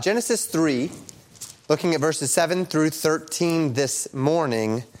Genesis 3, looking at verses 7 through 13 this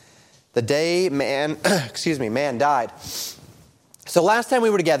morning, the day man died. So last time we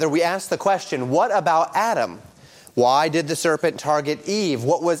were together, we asked the question, what about Adam? Why did the serpent target Eve?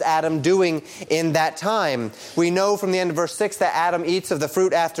 What was Adam doing in that time? We know from the end of verse 6 that Adam eats of the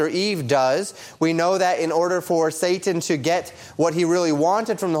fruit after Eve does. We know that in order for Satan to get what he really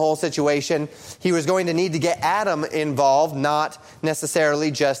wanted from the whole situation, he was going to need to get Adam involved, not necessarily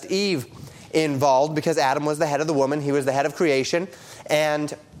just Eve involved, because Adam was the head of the woman, he was the head of creation,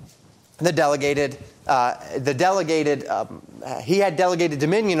 and he had delegated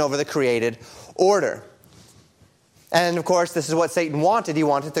dominion over the created order. And of course, this is what Satan wanted. He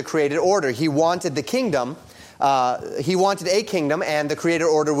wanted the created order. He wanted the kingdom. He wanted a kingdom, and the created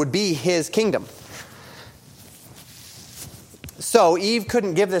order would be his kingdom. So Eve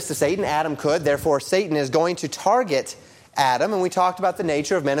couldn't give this to Satan. Adam could. Therefore, Satan is going to target Adam. And we talked about the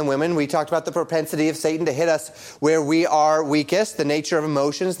nature of men and women. We talked about the propensity of Satan to hit us where we are weakest, the nature of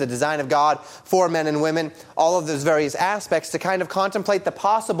emotions, the design of God for men and women, all of those various aspects to kind of contemplate the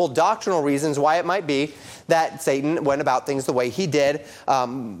possible doctrinal reasons why it might be that Satan went about things the way he did,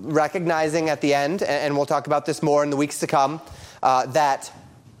 recognizing at the end, and we'll talk about this more in the weeks to come, that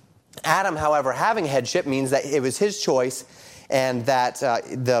Adam, however, having headship means that it was his choice and that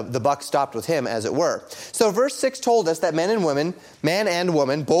the buck stopped with him, as it were. So verse 6 told us that man and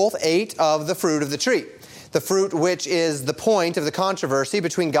woman, both ate of the fruit of the tree. The fruit which is the point of the controversy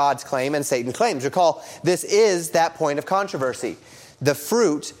between God's claim and Satan's claims. Recall, this is that point of controversy. The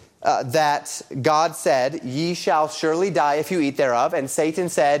fruit that God said, ye shall surely die if you eat thereof, and Satan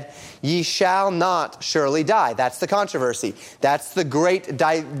said, ye shall not surely die. That's the controversy. That's the great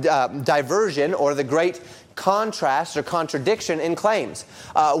diversion, or the great contrast or contradiction in claims.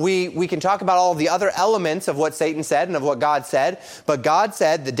 We can talk about all of the other elements of what Satan said and of what God said, but God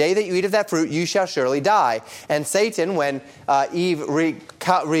said, the day that you eat of that fruit, you shall surely die. And Satan, when Eve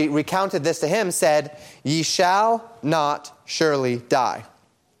recounted this to him, said, ye shall not surely die.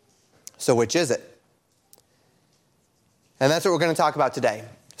 So which is it? And that's what we're going to talk about today.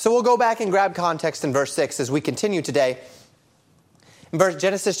 So we'll go back and grab context in verse 6 as we continue today.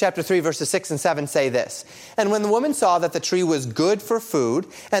 Genesis chapter 3, verses 6 and 7 say this. And when the woman saw that the tree was good for food,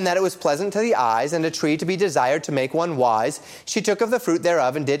 and that it was pleasant to the eyes, and a tree to be desired to make one wise, she took of the fruit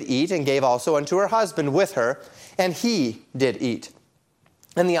thereof, and did eat, and gave also unto her husband with her, and he did eat.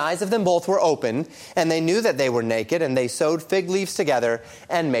 And the eyes of them both were opened, and they knew that they were naked, and they sewed fig leaves together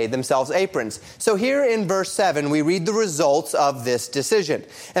and made themselves aprons. So here in verse 7, we read the results of this decision.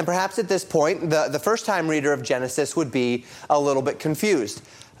 And perhaps at this point, the first-time reader of Genesis would be a little bit confused.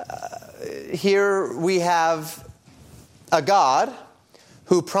 Here we have a God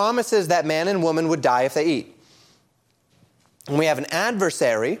who promises that man and woman would die if they eat. And we have an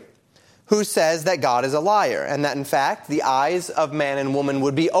adversary who says that God is a liar, and that in fact the eyes of man and woman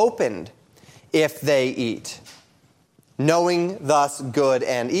would be opened if they eat, knowing thus good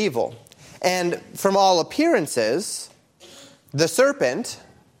and evil. And from all appearances, the serpent,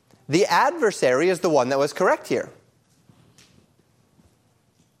 the adversary, is the one that was correct here.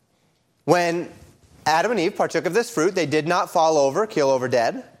 When Adam and Eve partook of this fruit, they did not fall over, keel over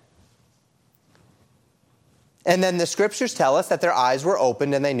dead. And then the scriptures tell us that their eyes were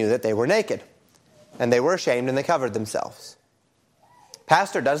opened and they knew that they were naked. And they were ashamed and they covered themselves.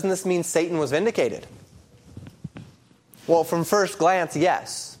 Pastor, doesn't this mean Satan was vindicated? Well, from first glance,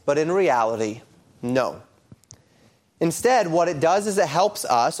 yes. But in reality, no. Instead, what it does is it helps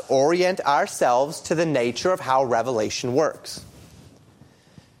us orient ourselves to the nature of how revelation works.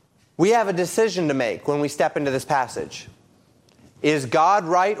 We have a decision to make when we step into this passage. Is God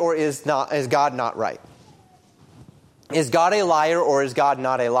right or is God not right? Is God a liar or is God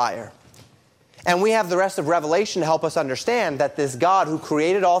not a liar? And we have the rest of Revelation to help us understand that this God who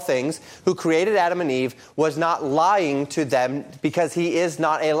created all things, who created Adam and Eve, was not lying to them because he is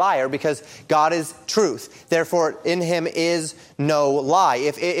not a liar, because God is truth. Therefore, in him is no lie.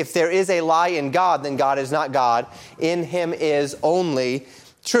 If there is a lie in God, then God is not God. In him is only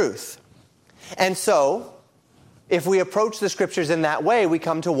truth. And so, if we approach the scriptures in that way, we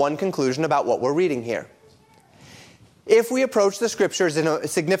come to one conclusion about what we're reading here. If we approach the scriptures in a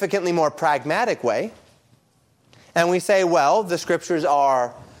significantly more pragmatic way, and we say, well, the scriptures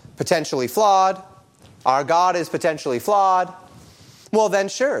are potentially flawed, our God is potentially flawed, well then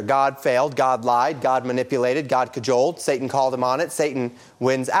sure, God failed, God lied, God manipulated, God cajoled, Satan called him on it, Satan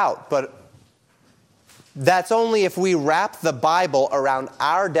wins out. But that's only if we wrap the Bible around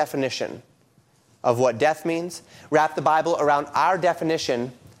our definition of what death means, wrap the Bible around our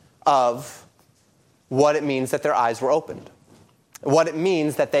definition of what it means that their eyes were opened. what it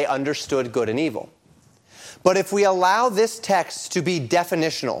means that they understood good and evil. But if we allow this text to be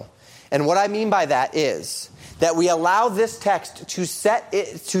definitional, and what I mean by that is that we allow this text to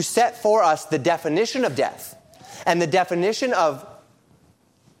set for us the definition of death and the definition of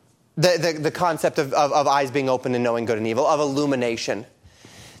the concept of eyes being open and knowing good and evil, of illumination,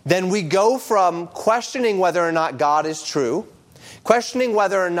 then we go from questioning whether or not God is true, questioning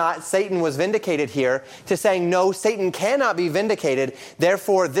whether or not Satan was vindicated here, to saying, no, Satan cannot be vindicated.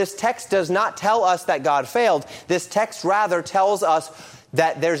 Therefore, this text does not tell us that God failed. This text rather tells us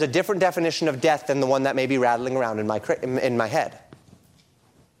that there's a different definition of death than the one that may be rattling around in my head.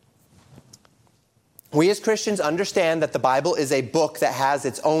 We as Christians understand that the Bible is a book that has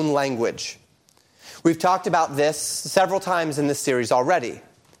its own language. We've talked about this several times in this series already.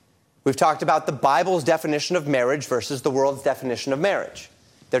 We've talked about the Bible's definition of marriage versus the world's definition of marriage.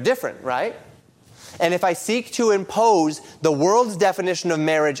 They're different, right? And if I seek to impose the world's definition of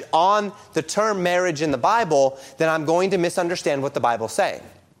marriage on the term marriage in the Bible, then I'm going to misunderstand what the Bible's saying.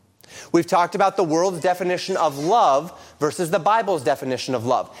 We've talked about the world's definition of love versus the Bible's definition of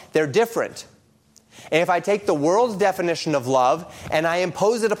love. They're different. And if I take the world's definition of love and I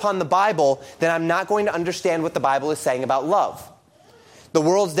impose it upon the Bible, then I'm not going to understand what the Bible is saying about love. The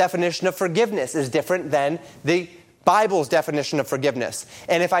world's definition of forgiveness is different than the Bible's definition of forgiveness.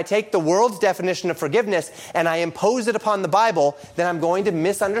 And if I take the world's definition of forgiveness and I impose it upon the Bible, then I'm going to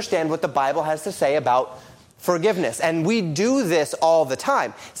misunderstand what the Bible has to say about forgiveness. And we do this all the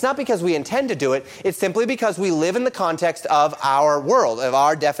time. It's not because we intend to do it. It's simply because we live in the context of our world, of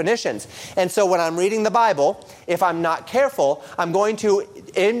our definitions. And so when I'm reading the Bible, if I'm not careful, I'm going to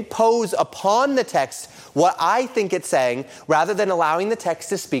impose upon the text what I think it's saying, rather than allowing the text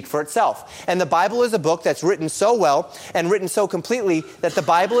to speak for itself. And the Bible is a book that's written so well and written so completely that the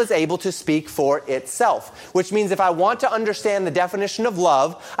Bible is able to speak for itself. Which means if I want to understand the definition of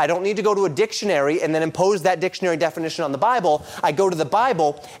love, I don't need to go to a dictionary and then impose that dictionary definition on the Bible. I go to the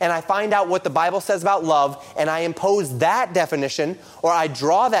Bible and I find out what the Bible says about love, and I impose that definition, or I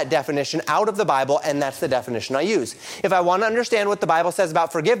draw that definition out of the Bible, and that's the definition I use. If I want to understand what the Bible says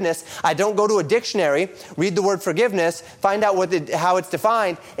about forgiveness, I don't go to a dictionary, read the word forgiveness, find out how it's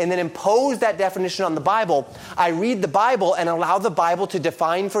defined, and then impose that definition on the Bible. I read the Bible and allow the Bible to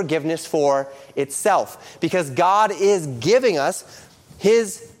define forgiveness for itself. Because God is giving us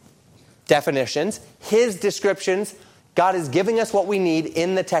His definitions, His descriptions. God is giving us what we need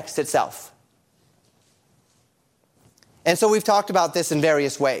in the text itself. And so we've talked about this in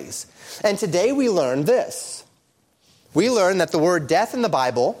various ways. And today we learn this. We learn that the word death in the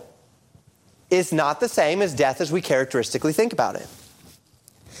Bible is not the same as death as we characteristically think about it.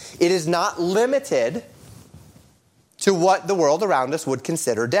 It is not limited to what the world around us would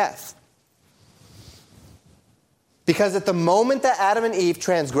consider death. Because at the moment that Adam and Eve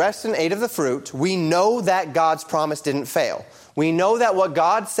transgressed and ate of the fruit, we know that God's promise didn't fail. We know that what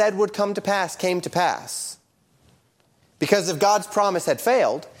God said would come to pass came to pass. Because if God's promise had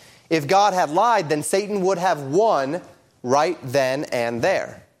failed, if God had lied, then Satan would have won right then and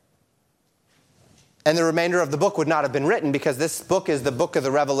there. And the remainder of the book would not have been written, because this book is the book of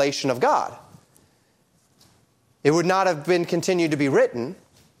the revelation of God. It would not have been continued to be written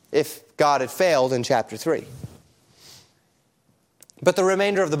if God had failed in chapter 3. But the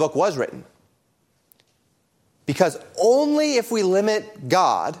remainder of the book was written. Because only if we limit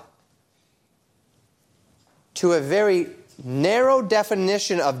God to a very narrow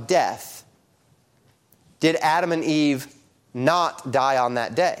definition of death did Adam and Eve not die on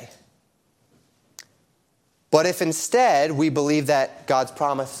that day. But if instead we believe that God's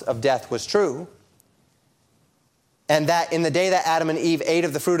promise of death was true, and that in the day that Adam and Eve ate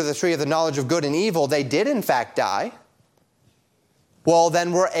of the fruit of the tree of the knowledge of good and evil, they did in fact die, well,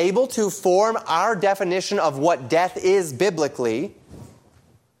 then we're able to form our definition of what death is biblically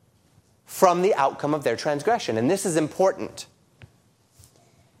from the outcome of their transgression. And this is important,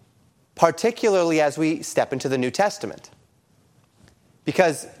 particularly as we step into the New Testament.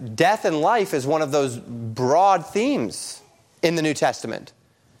 Because death and life is one of those broad themes in the New Testament.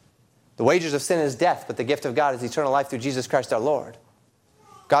 The wages of sin is death, but the gift of God is eternal life through Jesus Christ our Lord.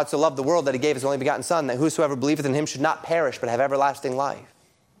 God so loved the world that He gave His only begotten Son, that whosoever believeth in Him should not perish, but have everlasting life.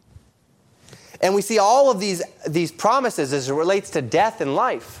 And we see all of these promises as it relates to death and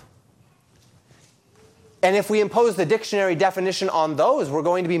life. And if we impose the dictionary definition on those, we're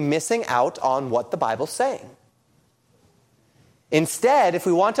going to be missing out on what the Bible's saying. Instead, if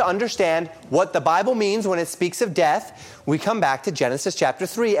we want to understand what the Bible means when it speaks of death, we come back to Genesis chapter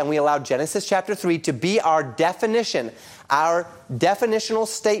 3, and we allow Genesis chapter 3 to be our definition, our definitional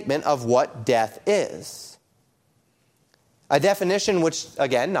statement of what death is. A definition which,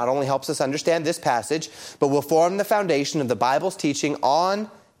 again, not only helps us understand this passage, but will form the foundation of the Bible's teaching on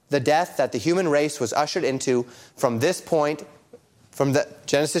the death that the human race was ushered into from this point, from the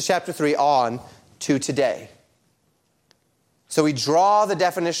Genesis chapter 3 on to today. So we draw the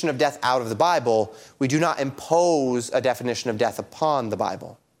definition of death out of the Bible. We do not impose a definition of death upon the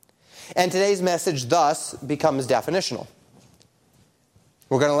Bible. And today's message thus becomes definitional.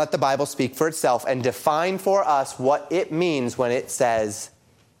 We're going to let the Bible speak for itself and define for us what it means when it says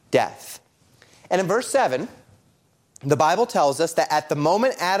death. And in verse 7, the Bible tells us that at the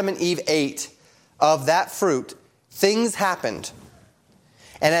moment Adam and Eve ate of that fruit, things happened.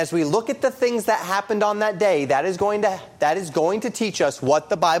 And as we look at the things that happened on that day, that is going to teach us what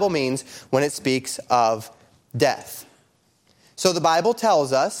the Bible means when it speaks of death. So the Bible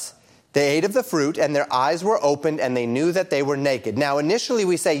tells us they ate of the fruit, and their eyes were opened, and they knew that they were naked. Now, initially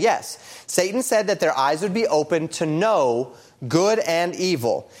we say, yes, Satan said that their eyes would be opened to know good and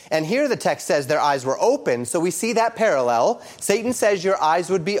evil. And here the text says their eyes were opened, so we see that parallel. Satan says your eyes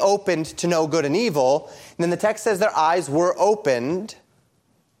would be opened to know good and evil. And then the text says their eyes were opened,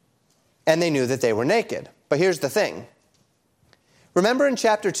 and they knew that they were naked. But here's the thing. Remember in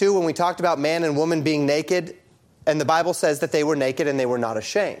chapter 2 when we talked about man and woman being naked, and the Bible says that they were naked and they were not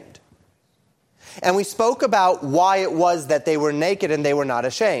ashamed. And we spoke about why it was that they were naked and they were not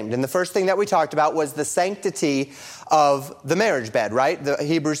ashamed. And the first thing that we talked about was the sanctity of the marriage bed, right? The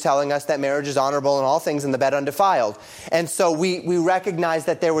Hebrews telling us that marriage is honorable in all things and the bed undefiled. And so we recognized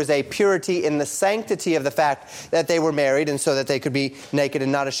that there was a purity in the sanctity of the fact that they were married and so that they could be naked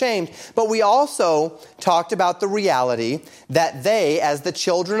and not ashamed. But we also talked about the reality that they, as the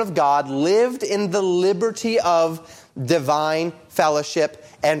children of God, lived in the liberty of divine fellowship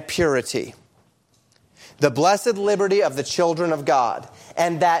and purity. The blessed liberty of the children of God.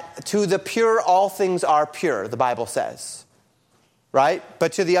 And that to the pure, all things are pure, the Bible says. Right?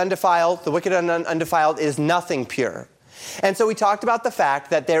 But to the undefiled, the wicked and undefiled is nothing pure. And so we talked about the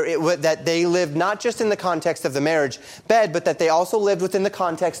fact that they lived not just in the context of the marriage bed, but that they also lived within the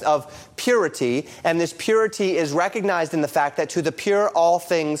context of purity. And this purity is recognized in the fact that to the pure, all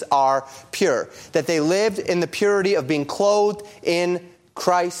things are pure. That they lived in the purity of being clothed in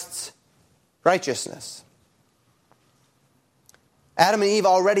Christ's righteousness. Adam and Eve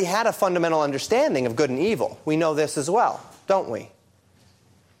already had a fundamental understanding of good and evil. We know this as well, don't we?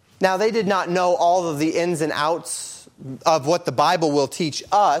 Now, they did not know all of the ins and outs of what the Bible will teach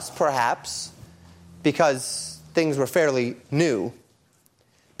us, perhaps, because things were fairly new.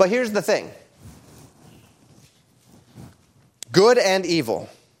 But here's the thing. Good and evil.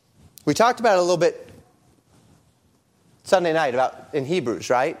 We talked about it a little bit Sunday night in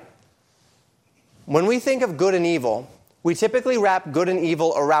Hebrews, right? When we think of good and evil, we typically wrap good and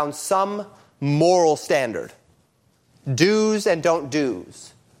evil around some moral standard. Do's and don't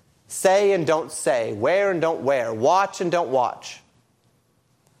do's. Say and don't say. Wear and don't wear. Watch and don't watch.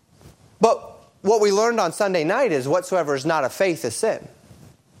 But what we learned on Sunday night is whatsoever is not of faith is sin.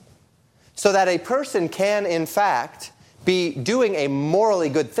 So that a person can, in fact, be doing a morally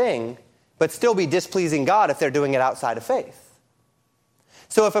good thing, but still be displeasing God if they're doing it outside of faith.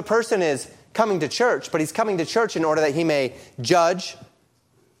 So if a person is coming to church, but he's coming to church in order that he may judge,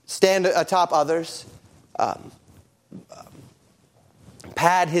 stand atop others,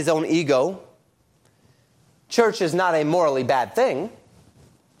 pad his own ego. Church is not a morally bad thing,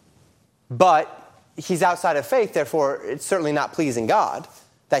 but he's outside of faith, therefore it's certainly not pleasing God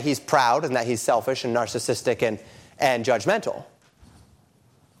that he's proud and that he's selfish and narcissistic and judgmental.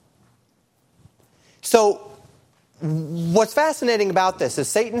 So what's fascinating about this is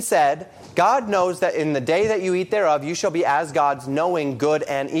Satan said, God knows that in the day that you eat thereof, you shall be as gods, knowing good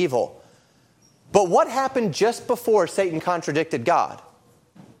and evil. But what happened just before Satan contradicted God?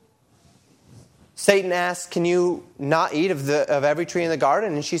 Satan asked, can you not eat of every tree in the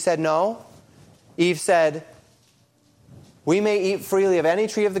garden? And she said, no. Eve said, we may eat freely of any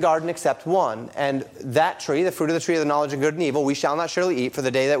tree of the garden except one. And that tree, the fruit of the tree of the knowledge of good and evil, we shall not surely eat, for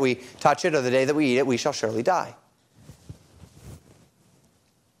the day that we touch it or the day that we eat it, we shall surely die.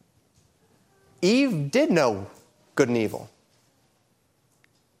 Eve did know good and evil.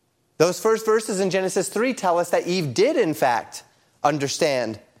 Those first verses in Genesis 3 tell us that Eve did, in fact,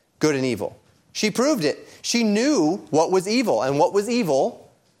 understand good and evil. She proved it. She knew what was evil, and what was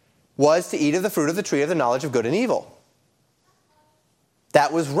evil was to eat of the fruit of the tree of the knowledge of good and evil.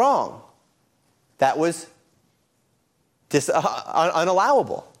 That was wrong. That was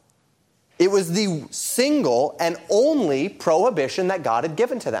unallowable. It was the single and only prohibition that God had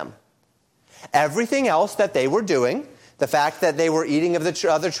given to them. Everything else that they were doing, The fact that they were eating of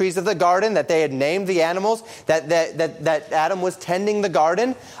the other trees of the garden, that they had named the animals, that Adam was tending the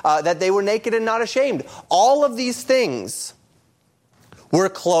garden, that they were naked and not ashamed. All of these things were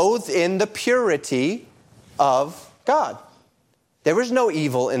clothed in the purity of God. There was no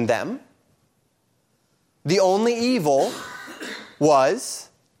evil in them. The only evil was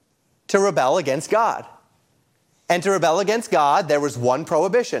to rebel against God. And to rebel against God, there was one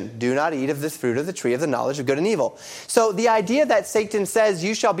prohibition. Do not eat of this fruit of the tree of the knowledge of good and evil. So the idea that Satan says,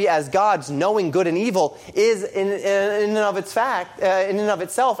 you shall be as gods, knowing good and evil, is in and of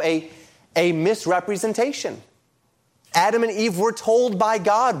itself a misrepresentation. Adam and Eve were told by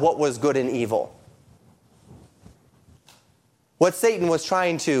God what was good and evil. What Satan was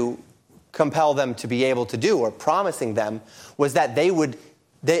trying to compel them to be able to do, or promising them, was that they would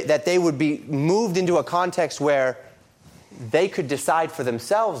be moved into a context where they could decide for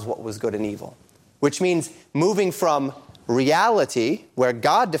themselves what was good and evil. Which means moving from reality, where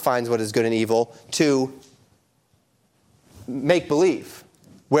God defines what is good and evil, to make-believe,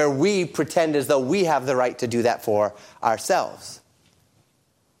 where we pretend as though we have the right to do that for ourselves.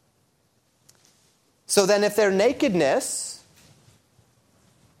 So then if their nakedness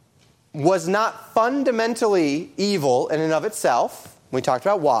was not fundamentally evil in and of itself, we talked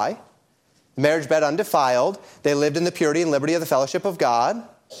about why. Marriage bed undefiled. They lived in the purity and liberty of the fellowship of God.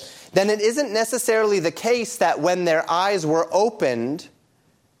 Then it isn't necessarily the case that when their eyes were opened,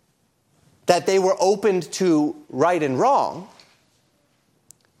 that they were opened to right and wrong.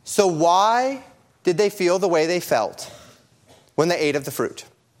 So why did they feel the way they felt when they ate of the fruit?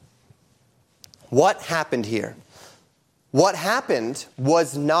 What happened here? What happened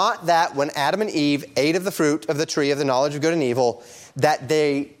was not that when Adam and Eve ate of the fruit of the tree of the knowledge of good and evil, that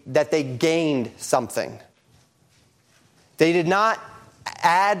they gained something. They did not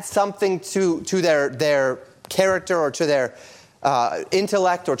add something to their character or to their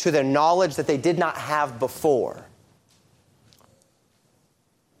intellect or to their knowledge that they did not have before.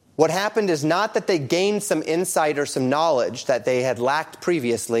 What happened is not that they gained some insight or some knowledge that they had lacked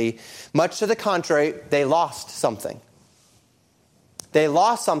previously. Much to the contrary, they lost something. They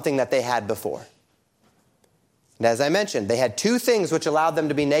lost something that they had before. And as I mentioned, they had two things which allowed them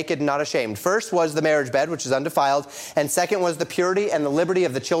to be naked and not ashamed. First was the marriage bed, which is undefiled. And second was the purity and the liberty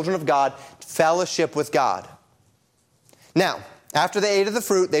of the children of God, fellowship with God. Now, after they ate of the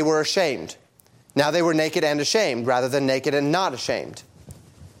fruit, they were ashamed. Now they were naked and ashamed, rather than naked and not ashamed.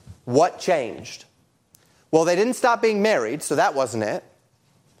 What changed? Well, they didn't stop being married, so that wasn't it.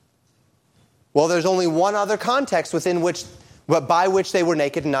 Well, there's only one other context by which they were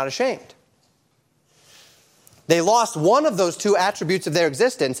naked and not ashamed. They lost one of those two attributes of their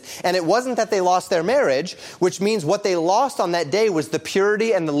existence, and it wasn't that they lost their marriage, which means what they lost on that day was the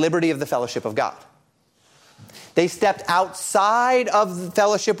purity and the liberty of the fellowship of God. They stepped outside of the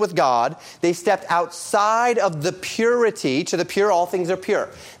fellowship with God. They stepped outside of the purity. To the pure, all things are pure.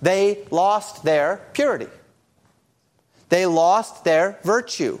 They lost their purity. They lost their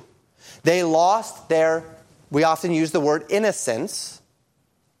virtue. They lost their, we often use the word innocence.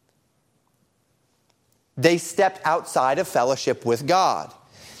 They stepped outside of fellowship with God.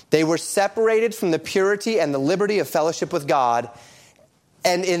 They were separated from the purity and the liberty of fellowship with God.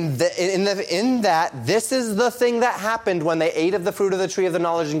 And in that, this is the thing that happened when they ate of the fruit of the tree of the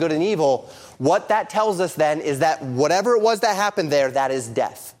knowledge of good and evil. What that tells us then is that whatever it was that happened there, that is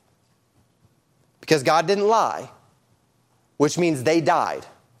death. Because God didn't lie, which means they died.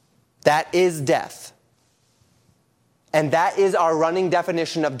 That is death. And that is our running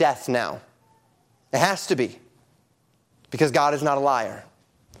definition of death now. It has to be. Because God is not a liar.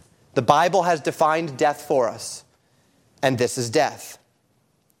 The Bible has defined death for us. And this is death.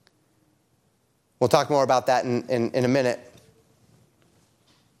 We'll talk more about that in a minute.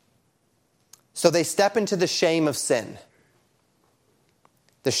 So they step into the shame of sin.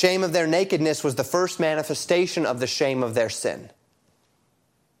 The shame of their nakedness was the first manifestation of the shame of their sin.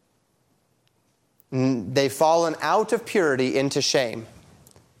 They've fallen out of purity into shame.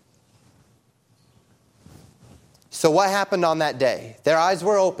 So what happened on that day? Their eyes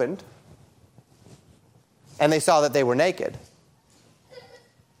were opened, and they saw that they were naked.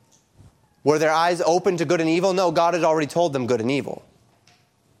 Were their eyes open to good and evil? No, God had already told them good and evil.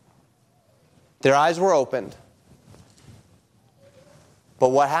 Their eyes were opened. But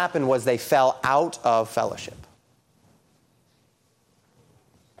what happened was they fell out of fellowship.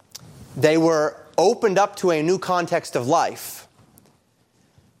 They were opened up to a new context of life.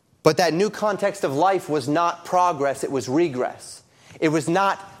 But that new context of life was not progress, it was regress. It was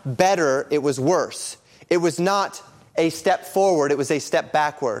not better, it was worse. It was not a step forward, it was a step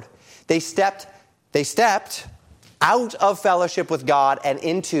backward. They stepped out of fellowship with God and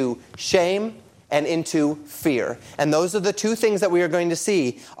into shame and into fear. And those are the two things that we are going to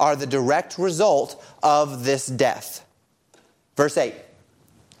see are the direct result of this death. Verse 8.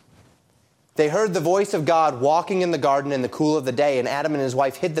 They heard the voice of God walking in the garden in the cool of the day, and Adam and his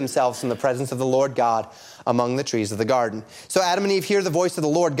wife hid themselves from the presence of the Lord God among the trees of the garden. So Adam and Eve hear the voice of the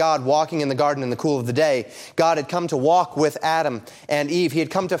Lord God walking in the garden in the cool of the day. God had come to walk with Adam and Eve. He had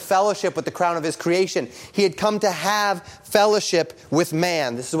come to fellowship with the crown of his creation. He had come to have fellowship with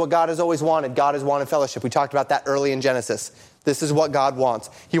man. This is what God has always wanted. God has wanted fellowship. We talked about that early in Genesis. This is what God wants.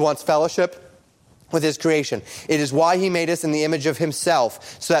 He wants fellowship with his creation. It is why he made us in the image of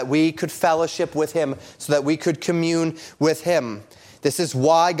himself, so that we could fellowship with him, so that we could commune with him. This is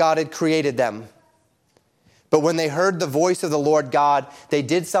why God had created them. But when they heard the voice of the Lord God, they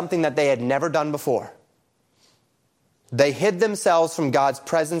did something that they had never done before. They hid themselves from God's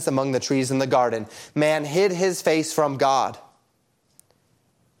presence among the trees in the garden. Man hid his face from God.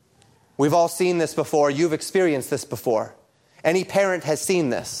 We've all seen this before. You've experienced this before. Any parent has seen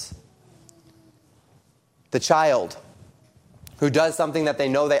this. The child who does something that they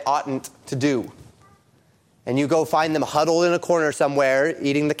know they oughtn't to do. And you go find them huddled in a corner somewhere,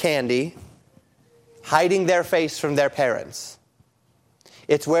 eating the candy, hiding their face from their parents.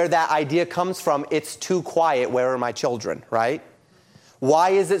 It's where that idea comes from. It's too quiet. Where are my children, right?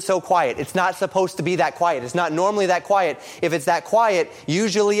 Why is it so quiet? It's not supposed to be that quiet. It's not normally that quiet. If it's that quiet,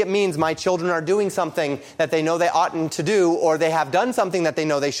 usually it means my children are doing something that they know they oughtn't to do, or they have done something that they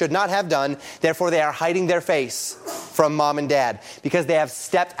know they should not have done. Therefore, they are hiding their face from mom and dad because they have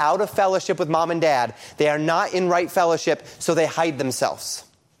stepped out of fellowship with mom and dad. They are not in right fellowship, so they hide themselves.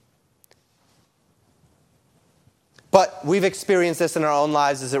 But we've experienced this in our own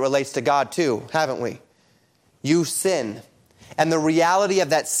lives as it relates to God too, haven't we? You sin. And the reality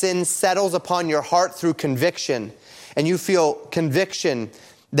of that sin settles upon your heart through conviction. And you feel conviction,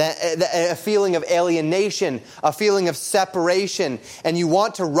 a feeling of alienation, a feeling of separation. And you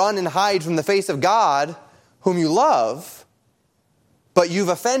want to run and hide from the face of God, whom you love, but you've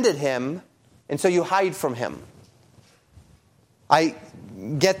offended him, and so you hide from him. I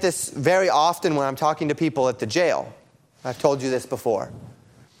get this very often when I'm talking to people at the jail. I've told you this before.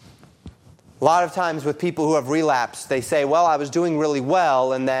 A lot of times with people who have relapsed, they say, well, I was doing really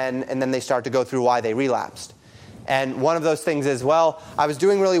well, and then they start to go through why they relapsed. And one of those things is, well, I was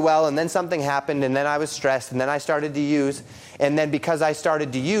doing really well, and then something happened, and then I was stressed, and then I started to use, and then because I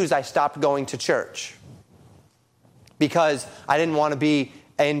started to use, I stopped going to church. Because I didn't want to be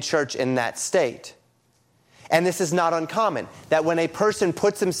in church in that state. And this is not uncommon, that when a person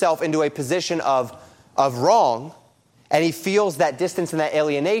puts himself into a position of wrong, and he feels that distance and that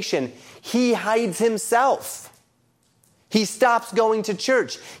alienation, he hides himself. He stops going to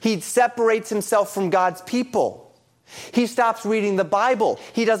church. He separates himself from God's people. He stops reading the Bible.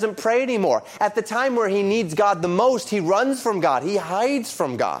 He doesn't pray anymore. At the time where he needs God the most, he runs from God. He hides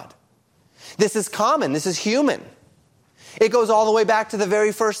from God. This is common. This is human. It goes all the way back to the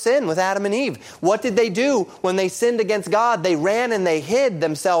very first sin with Adam and Eve. What did they do when they sinned against God? They ran and they hid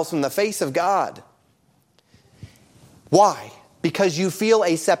themselves from the face of God. Why? Because you feel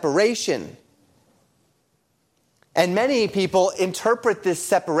a separation. And many people interpret this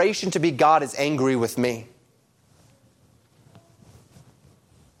separation to be God is angry with me.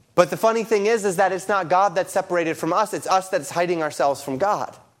 But the funny thing is that it's not God that's separated from us. It's us that's hiding ourselves from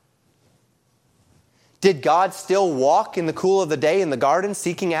God. Did God still walk in the cool of the day in the garden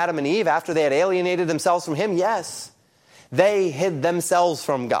seeking Adam and Eve after they had alienated themselves from him? Yes. They hid themselves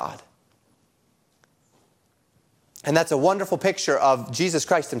from God. And that's a wonderful picture of Jesus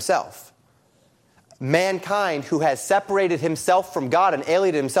Christ himself. Mankind who has separated himself from God and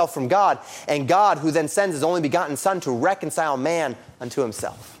alienated himself from God, and God who then sends his only begotten Son to reconcile man unto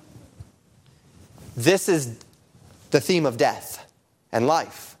himself. This is the theme of death and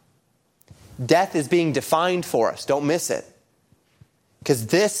life. Death is being defined for us. Don't miss it. Because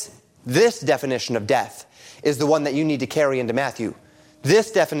this definition of death is the one that you need to carry into Matthew.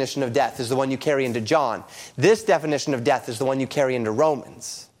 This definition of death is the one you carry into John. This definition of death is the one you carry into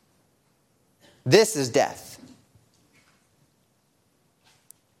Romans. This is death.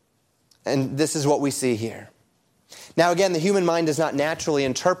 And this is what we see here. Now again, the human mind does not naturally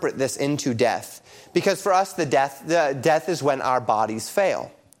interpret this into death. Because for us, the death is when our bodies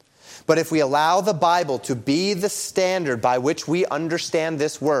fail. But if we allow the Bible to be the standard by which we understand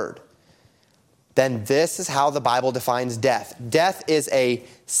this word, then this is how the Bible defines death. Death is a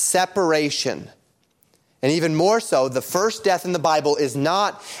separation. And even more so, the first death in the Bible is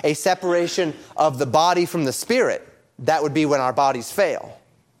not a separation of the body from the spirit. That would be when our bodies fail.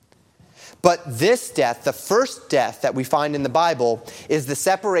 But this death, the first death that we find in the Bible, is the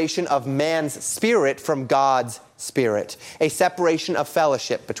separation of man's spirit from God's spirit, a separation of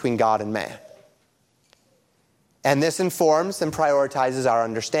fellowship between God and man. And this informs and prioritizes our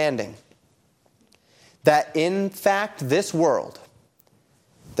understanding that, in fact, this world,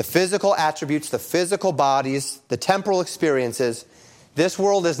 the physical attributes, the physical bodies, the temporal experiences, this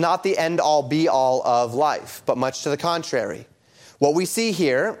world is not the end-all, be-all of life, but much to the contrary. What we see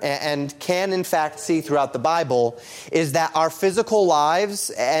here, and can in fact see throughout the Bible, is that our physical lives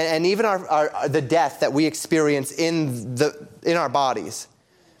and even the death that we experience in our bodies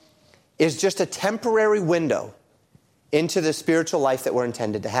is just a temporary window into the spiritual life that we're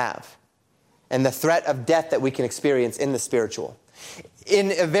intended to have, and the threat of death that we can experience in the spiritual.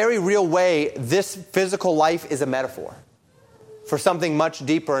 In a very real way, this physical life is a metaphor for something much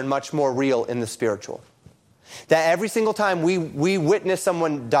deeper and much more real in the spiritual. That every single time we witness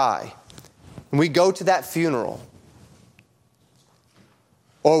someone die, and we go to that funeral,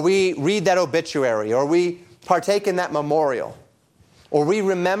 or we read that obituary, or we partake in that memorial, or we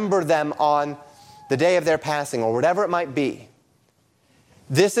remember them on the day of their passing, or whatever it might be,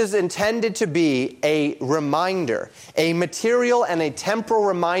 this is intended to be a reminder, a material and a temporal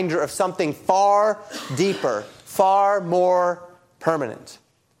reminder of something far deeper, far more permanent,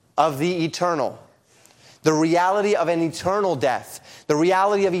 of the eternal. The reality of an eternal death, the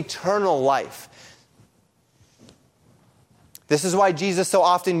reality of eternal life. This is why Jesus so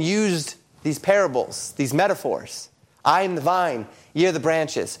often used these parables, these metaphors. I am the vine, ye are the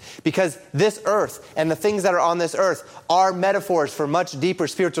branches. Because this earth and the things that are on this earth are metaphors for much deeper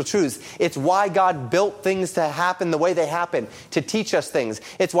spiritual truths. It's why God built things to happen the way they happen, to teach us things.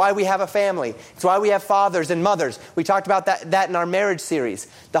 It's why we have a family. It's why we have fathers and mothers. We talked about that in our marriage series.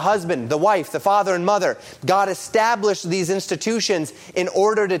 The husband, the wife, the father and mother. God established these institutions in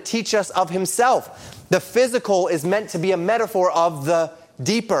order to teach us of himself. The physical is meant to be a metaphor of the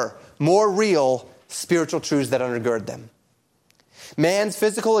deeper, more real spiritual truths that undergird them. Man's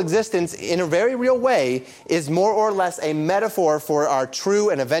physical existence, in a very real way, is more or less a metaphor for our true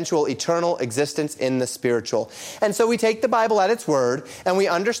and eventual eternal existence in the spiritual. And so we take the Bible at its word, and we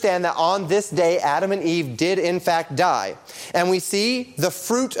understand that on this day, Adam and Eve did in fact die. And we see the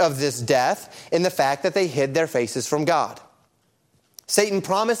fruit of this death in the fact that they hid their faces from God. Satan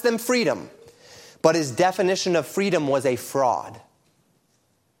promised them freedom, but his definition of freedom was a fraud.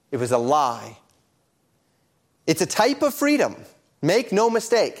 It was a lie. It's a type of freedom. Make no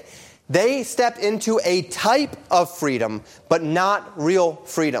mistake. They step into a type of freedom, but not real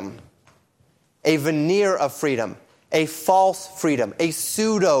freedom. A veneer of freedom. A false freedom. A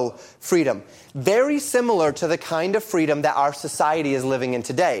pseudo freedom. Very similar to the kind of freedom that our society is living in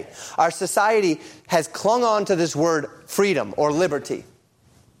today. Our society has clung on to this word freedom or liberty.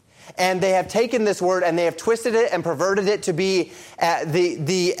 And they have taken this word and they have twisted it and perverted it to be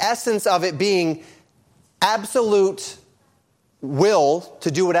the essence of it being absolute will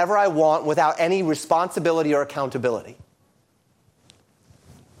to do whatever I want without any responsibility or accountability.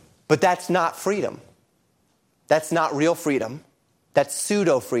 But that's not freedom. That's not real freedom. That's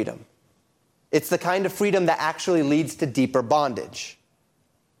pseudo-freedom. It's the kind of freedom that actually leads to deeper bondage.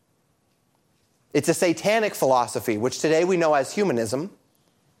 It's a satanic philosophy, which today we know as humanism,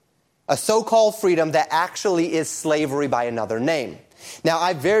 a so-called freedom that actually is slavery by another name. Now,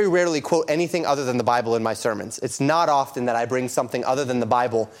 I very rarely quote anything other than the Bible in my sermons. It's not often that I bring something other than the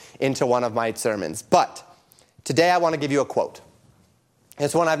Bible into one of my sermons. But today I want to give you a quote.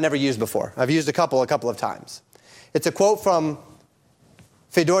 It's one I've never used before. I've used a couple of times. It's a quote from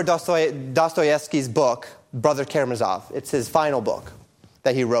Fyodor Dostoevsky's book, Brother Karamazov. It's his final book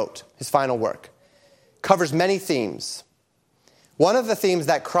that he wrote, his final work. Covers many themes. One of the themes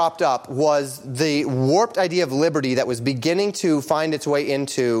that cropped up was the warped idea of liberty that was beginning to find its way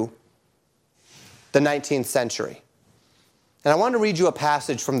into the 19th century. And I want to read you a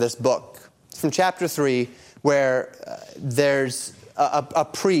passage from this book. It's from chapter 3, where there's a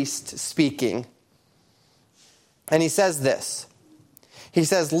priest speaking. And he says this. He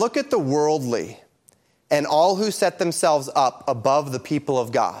says, "Look at the worldly and all who set themselves up above the people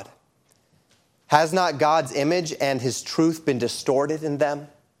of God. Has not God's image and his truth been distorted in them?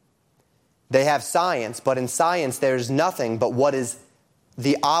 They have science, but in science there is nothing but what is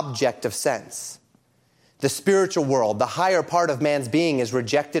the object of sense. The spiritual world, the higher part of man's being, is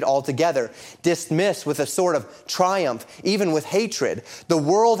rejected altogether, dismissed with a sort of triumph, even with hatred. The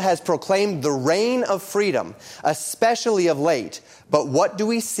world has proclaimed the reign of freedom, especially of late. But what do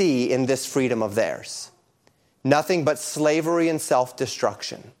we see in this freedom of theirs? Nothing but slavery and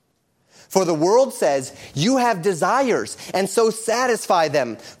self-destruction. For the world says, you have desires, and so satisfy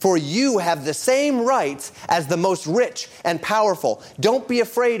them, for you have the same rights as the most rich and powerful. Don't be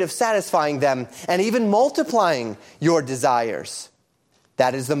afraid of satisfying them and even multiplying your desires.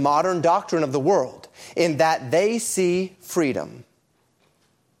 That is the modern doctrine of the world, in that they see freedom.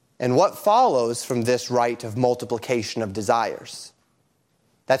 And what follows from this right of multiplication of desires?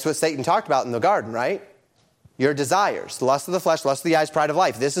 That's what Satan talked about in the garden, right? Your desires, the lust of the flesh, lust of the eyes, pride of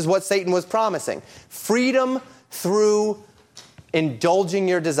life. This is what Satan was promising. Freedom through indulging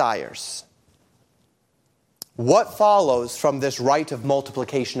your desires. What follows from this right of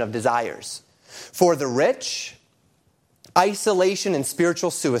multiplication of desires? For the rich, isolation and spiritual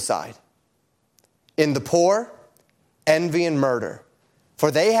suicide. In the poor, envy and murder.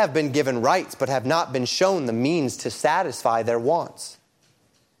 For they have been given rights, but have not been shown the means to satisfy their wants.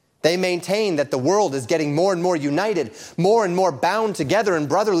 They maintain that the world is getting more and more united, more and more bound together in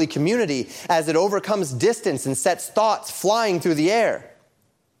brotherly community as it overcomes distance and sets thoughts flying through the air.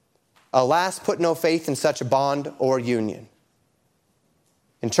 Alas, put no faith in such a bond or union.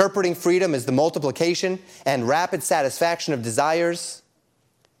 Interpreting freedom as the multiplication and rapid satisfaction of desires,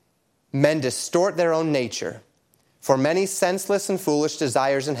 men distort their own nature, for many senseless and foolish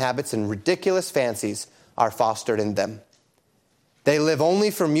desires and habits and ridiculous fancies are fostered in them. They live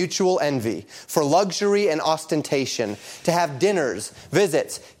only for mutual envy, for luxury and ostentation, to have dinners,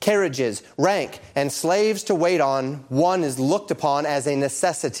 visits, carriages, rank, and slaves to wait on. One is looked upon as a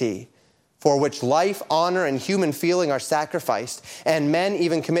necessity, for which life, honor, and human feeling are sacrificed, and men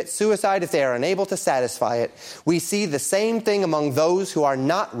even commit suicide if they are unable to satisfy it. We see the same thing among those who are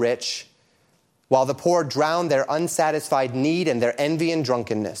not rich, while the poor drown their unsatisfied need and their envy in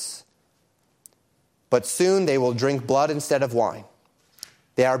drunkenness. But soon they will drink blood instead of wine.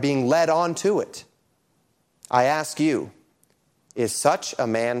 They are being led on to it. I ask you, is such a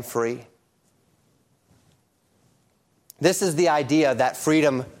man free? This is the idea that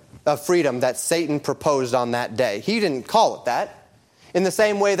freedom that Satan proposed on that day. He didn't call it that. In the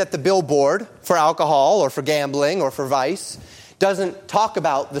same way that the billboard for alcohol or for gambling or for vice doesn't talk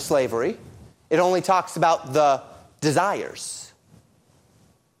about the slavery. It only talks about the desires.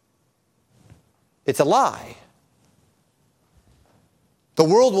 It's a lie. The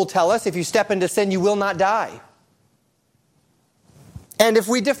world will tell us if you step into sin, you will not die. And if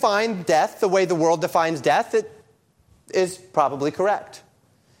we define death the way the world defines death, it is probably correct.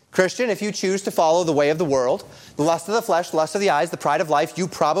 Christian, if you choose to follow the way of the world, the lust of the flesh, the lust of the eyes, the pride of life, you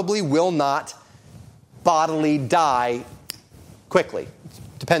probably will not bodily die quickly.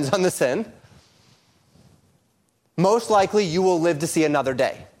 Depends on the sin. Most likely you will live to see another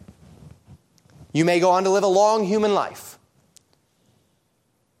day. You may go on to live a long human life.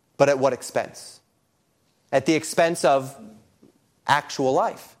 But at what expense? At the expense of actual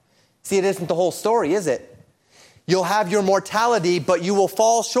life. See, it isn't the whole story, is it? You'll have your mortality, but you will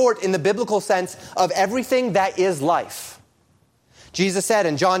fall short in the biblical sense of everything that is life. Jesus said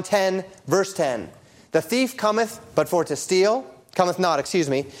in John 10, verse 10, the thief cometh not, but for to steal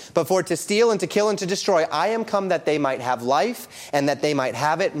and to kill and to destroy. I am come that they might have life and that they might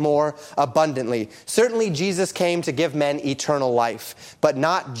have it more abundantly. Certainly Jesus came to give men eternal life, but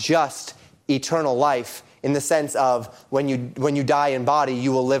not just eternal life in the sense of when you die in body,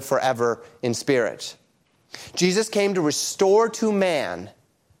 you will live forever in spirit. Jesus came to restore to man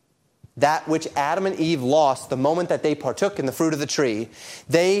that which Adam and Eve lost the moment that they partook in the fruit of the tree.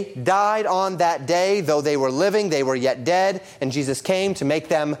 They died on that day. Though they were living, they were yet dead, and Jesus came to make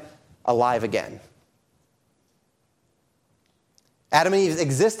them alive again. Adam and Eve's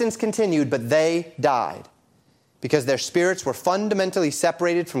existence continued, but they died because their spirits were fundamentally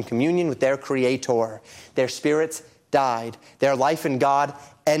separated from communion with their Creator. Their spirits died. Their life in God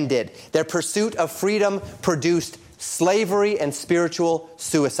ended. Their pursuit of freedom produced slavery and spiritual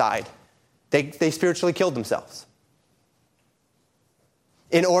suicide. They spiritually killed themselves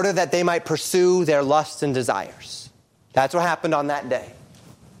in order that they might pursue their lusts and desires. That's what happened on that day.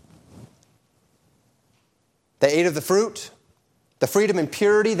 They ate of the fruit. The freedom and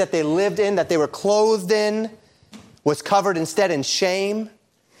purity that they lived in, that they were clothed in, was covered instead in shame.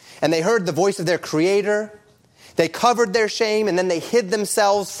 And they heard the voice of their Creator. They covered their shame, and then they hid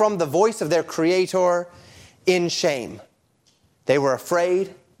themselves from the voice of their Creator in shame. They were afraid,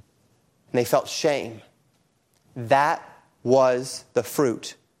 and they felt shame. That was the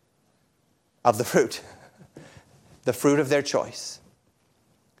fruit of the fruit. The fruit of their choice.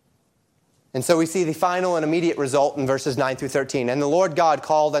 And so we see the final and immediate result in verses 9 through 13. And the Lord God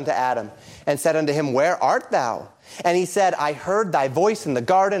called unto Adam and said unto him, Where art thou? And he said, I heard thy voice in the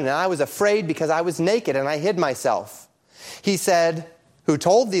garden, and I was afraid because I was naked, and I hid myself. He said, Who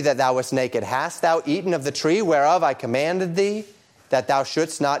told thee that thou wast naked? Hast thou eaten of the tree whereof I commanded thee that thou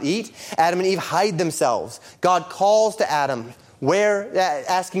shouldst not eat? Adam and Eve hide themselves. God calls to Adam,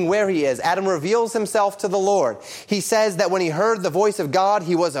 asking where he is. Adam reveals himself to the Lord. He says that when he heard the voice of God,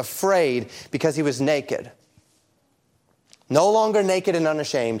 he was afraid because he was naked. No longer naked and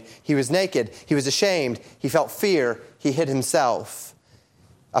unashamed. He was naked. He was ashamed. He felt fear. He hid himself.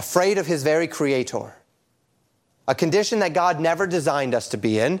 Afraid of his very Creator. A condition that God never designed us to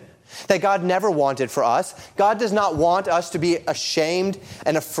be in. That God never wanted for us. God does not want us to be ashamed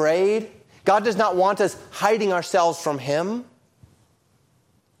and afraid. God does not want us hiding ourselves from Him.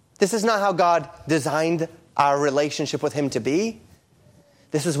 This is not how God designed our relationship with Him to be.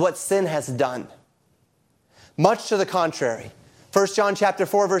 This is what sin has done. Much to the contrary. 1 John chapter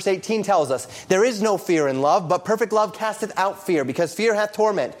 4, verse 18 tells us, there is no fear in love, but perfect love casteth out fear, because fear hath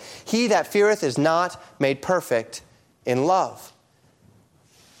torment. He that feareth is not made perfect in love.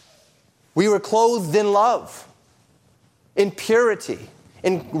 We were clothed in love, in purity,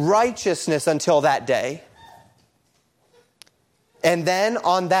 in righteousness until that day. And then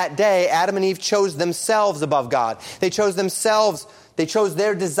on that day, Adam and Eve chose themselves above God. They chose themselves. They chose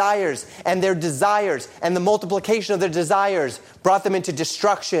their desires, and the multiplication of their desires brought them into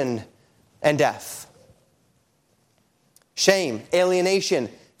destruction and death. Shame, alienation,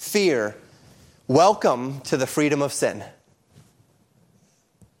 fear. Welcome to the freedom of sin.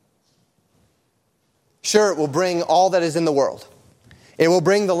 Sure, it will bring all that is in the world. It will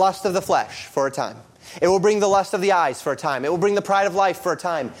bring the lust of the flesh for a time. It will bring the lust of the eyes for a time. It will bring the pride of life for a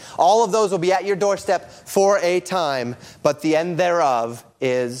time. All of those will be at your doorstep for a time, but the end thereof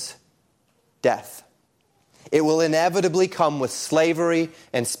is death. It will inevitably come with slavery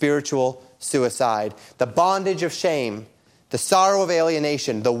and spiritual suicide. The bondage of shame, the sorrow of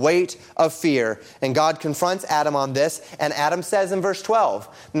alienation, the weight of fear. And God confronts Adam on this, and Adam says in verse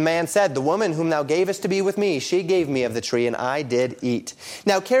 12, the man said, the woman whom thou gavest to be with me, she gave me of the tree, and I did eat.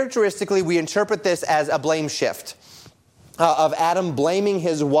 Now, characteristically, we interpret this as a blame shift of Adam blaming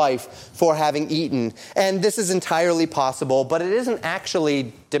his wife for having eaten. And this is entirely possible, but it isn't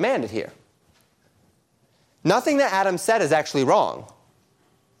actually demanded here. Nothing that Adam said is actually wrong.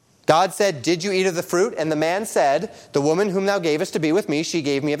 God said, did you eat of the fruit? And the man said, the woman whom thou gavest to be with me, she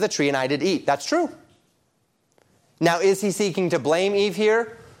gave me of the tree, and I did eat. That's true. Now, is he seeking to blame Eve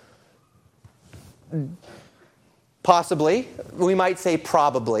here? Possibly. We might say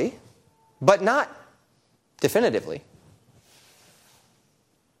probably, but not definitively.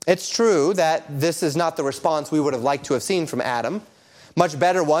 It's true that this is not the response we would have liked to have seen from Adam. Much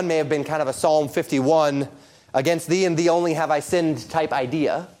better one may have been kind of a Psalm 51, against thee and thee only have I sinned type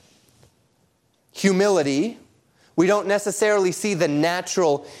idea. Humility. We don't necessarily see the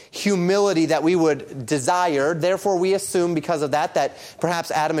natural humility that we would desire. Therefore, we assume because of that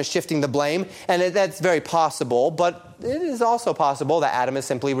perhaps Adam is shifting the blame. And that's very possible. But it is also possible that Adam is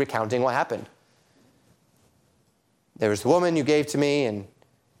simply recounting what happened. There was the woman you gave to me, and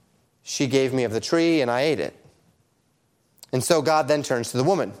she gave me of the tree, and I ate it. And so God then turns to the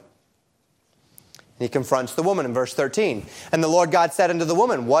woman. He confronts the woman in verse 13. And the Lord God said unto the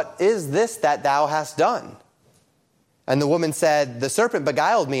woman, what is this that thou hast done? And the woman said, the serpent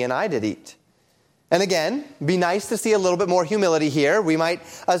beguiled me, and I did eat. And again, be nice to see a little bit more humility here. We might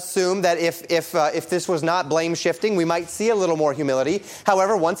assume that if this was not blame shifting, we might see a little more humility.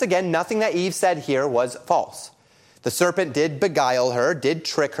 However, once again, nothing that Eve said here was false. The serpent did beguile her, did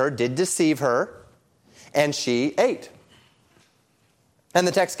trick her, did deceive her, and she ate. And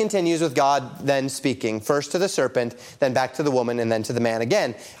the text continues with God then speaking, first to the serpent, then back to the woman, and then to the man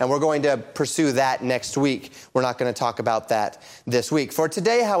again. And we're going to pursue that next week. We're not going to talk about that this week. For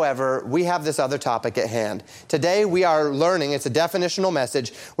today, however, we have this other topic at hand. Today we are learning, it's a definitional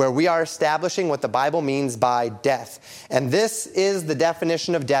message, where we are establishing what the Bible means by death. And this is the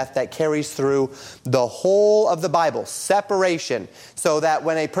definition of death that carries through the whole of the Bible. Separation. So that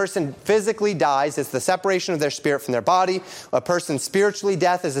when a person physically dies, it's the separation of their spirit from their body. A person spiritually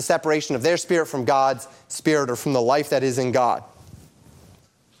death is the separation of their spirit from God's spirit, or from the life that is in God.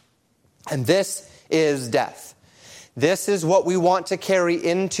 And this is death. This is what we want to carry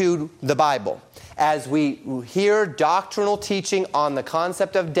into the Bible. As we hear doctrinal teaching on the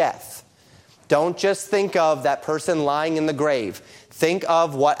concept of death, don't just think of that person lying in the grave. Think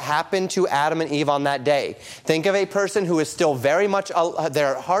of what happened to Adam and Eve on that day. Think of a person who is still very much,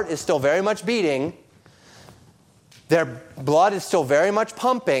 their heart is still very much beating. Their blood is still very much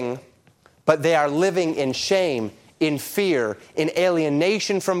pumping, but they are living in shame, in fear, in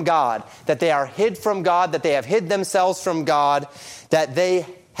alienation from God, that they are hid from God, that they have hid themselves from God, that they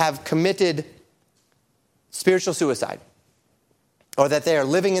have committed spiritual suicide. or that they are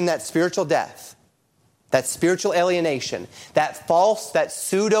living in that spiritual death, that spiritual alienation, that false, that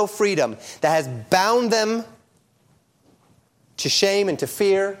pseudo-freedom that has bound them to shame and to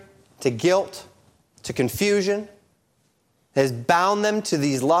fear, to guilt, to confusion, has bound them to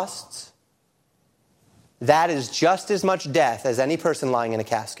these lusts, that is just as much death as any person lying in a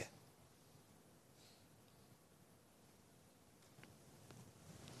casket.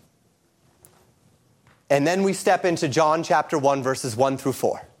 And then we step into John chapter 1, verses 1 through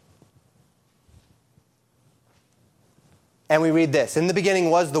 4. And we read this: "In the beginning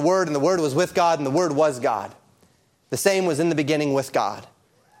was the Word, and the Word was with God, and the Word was God. The same was in the beginning with God.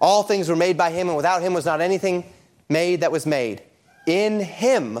 All things were made by Him, and without Him was not anything made that was made. In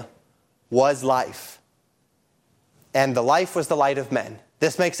Him was life, and the life was the light of men."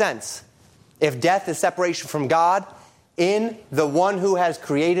 This makes sense. If death is separation from God, in the one who has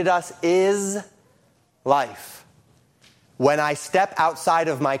created us is life. When I step outside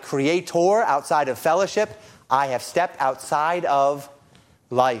of my Creator, outside of fellowship, I have stepped outside of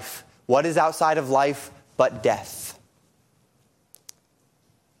life. What is outside of life but death?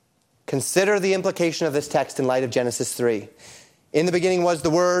 Consider the implication of this text in light of Genesis 3. In the beginning was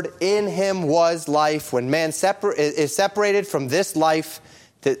the Word, in Him was life. When man is separated from this life,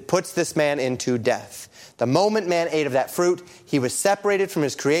 that puts this man into death. The moment man ate of that fruit, he was separated from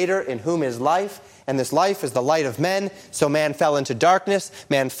his Creator, in whom is life, and this life is the light of men. So man fell into darkness,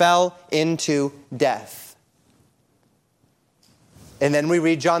 man fell into death. And then we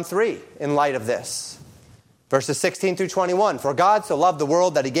read John 3 in light of this. Verses 16 through 21. "For God so loved the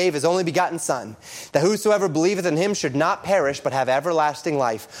world that He gave His only begotten Son, that whosoever believeth in Him should not perish, but have everlasting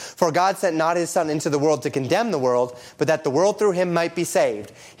life. For God sent not His Son into the world to condemn the world, but that the world through Him might be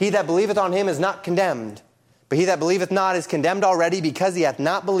saved. He that believeth on Him is not condemned, but he that believeth not is condemned already, because he hath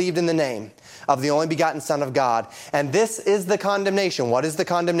not believed in the name of the only begotten Son of God. And this is the condemnation." What is the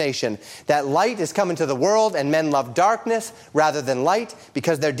condemnation? "That light is come into the world, and men love darkness rather than light,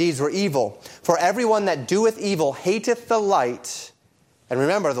 because their deeds were evil. For everyone that doeth evil hateth the light." And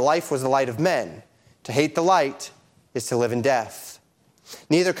remember, the life was the light of men. To hate the light is to live in death.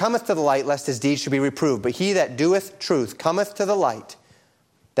 "Neither cometh to the light, lest his deeds should be reproved. But he that doeth truth cometh to the light,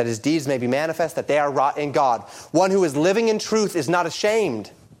 that his deeds may be manifest, that they are wrought in God." One who is living in truth is not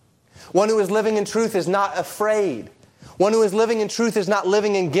ashamed. One who is living in truth is not afraid. One who is living in truth is not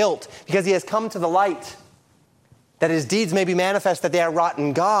living in guilt, because he has come to the light, that his deeds may be manifest, that they are wrought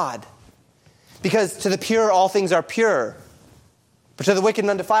in God. Because to the pure all things are pure, but to the wicked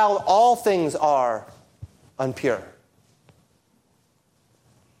and undefiled all things are unpure.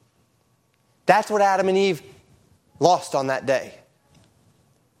 That's what Adam and Eve lost on that day.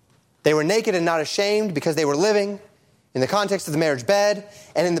 They were naked and not ashamed, because they were living in the context of the marriage bed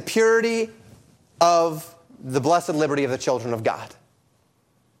and in the purity of the blessed liberty of the children of God.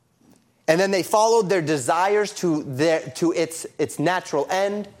 And then they followed their desires to its natural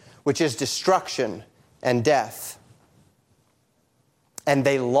end, which is destruction and death. And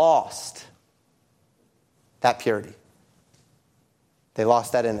they lost that purity. They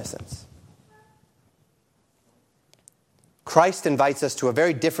lost that innocence. Christ invites us to a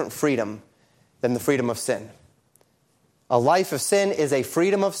very different freedom than the freedom of sin. A life of sin is a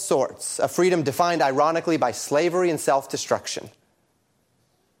freedom of sorts, a freedom defined ironically by slavery and self-destruction.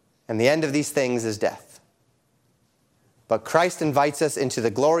 And the end of these things is death. But Christ invites us into the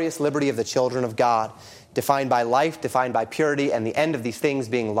glorious liberty of the children of God, defined by life, defined by purity, and the end of these things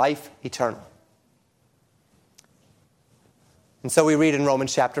being life eternal. And so we read in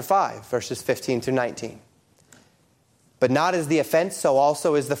Romans chapter 5, verses 15 through 19. "But not as the offense, so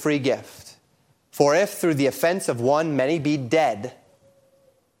also is the free gift. For if through the offense of one many be dead,"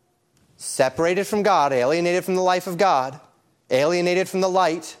 separated from God, alienated from the life of God, alienated from the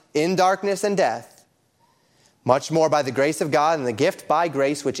light, in darkness and death, "much more by the grace of God and the gift by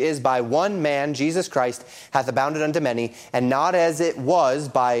grace, which is by one man, Jesus Christ, hath abounded unto many. And not as it was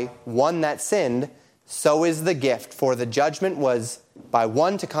by one that sinned, so is the gift. For the judgment was by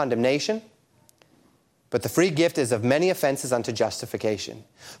one to condemnation, but the free gift is of many offenses unto justification.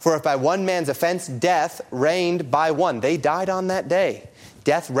 For if by one man's offense death reigned by one," they died on that day,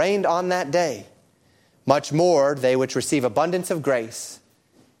 death reigned on that day, "much more they which receive abundance of grace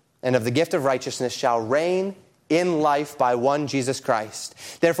and of the gift of righteousness shall reign in life by one Jesus Christ.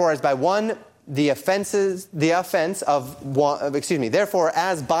 Therefore, as by one therefore,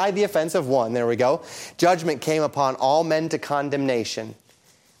 as by the offense of one, judgment came upon all men to condemnation.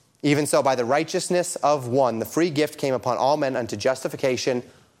 Even so, by the righteousness of one, the free gift came upon all men unto justification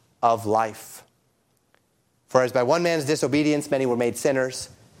of life. For as by one man's disobedience many were made sinners,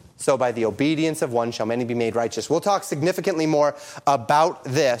 so by the obedience of one shall many be made righteous. We'll talk significantly more about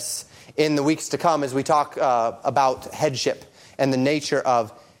this in the weeks to come as we talk about headship and the nature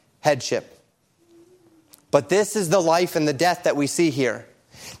of headship. But this is the life and the death that we see here.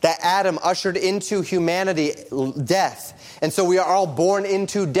 That Adam ushered into humanity death. And so we are all born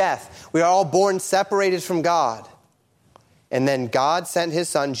into death. We are all born separated from God. And then God sent his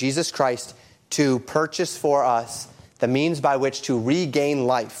Son, Jesus Christ, to purchase for us the means by which to regain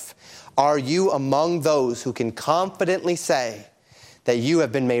life. Are you among those who can confidently say that you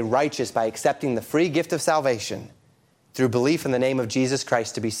have been made righteous by accepting the free gift of salvation through belief in the name of Jesus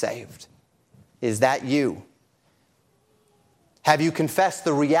Christ to be saved? Is that you? Have you confessed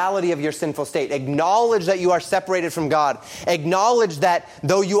the reality of your sinful state? Acknowledge that you are separated from God. Acknowledge that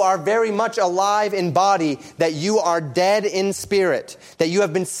though you are very much alive in body, that you are dead in spirit, that you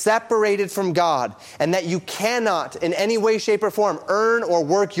have been separated from God, and that you cannot in any way, shape, or form earn or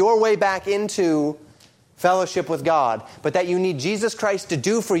work your way back into fellowship with God, but that you need Jesus Christ to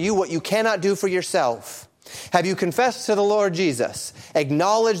do for you what you cannot do for yourself. Have you confessed to the Lord Jesus?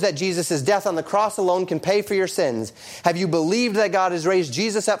 Acknowledge that Jesus' death on the cross alone can pay for your sins. Have you believed that God has raised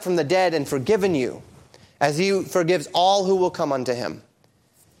Jesus up from the dead and forgiven you as he forgives all who will come unto him?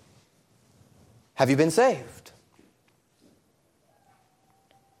 Have you been saved?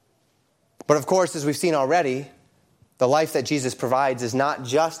 But of course, as we've seen already, the life that Jesus provides is not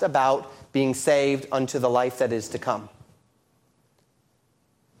just about being saved unto the life that is to come.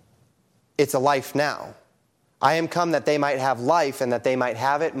 It's a life now. I am come that they might have life and that they might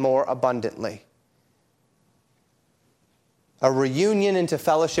have it more abundantly. A reunion into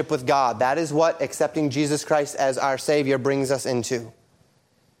fellowship with God. That is what accepting Jesus Christ as our Savior brings us into.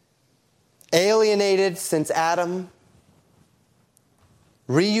 Alienated since Adam,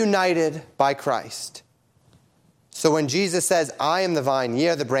 reunited by Christ. So when Jesus says, I am the vine, ye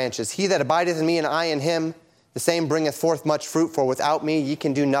are the branches, he that abideth in me and I in him, the same bringeth forth much fruit, for without me ye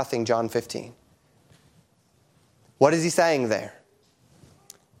can do nothing, John 15. What is he saying there?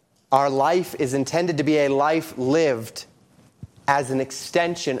 Our life is intended to be a life lived as an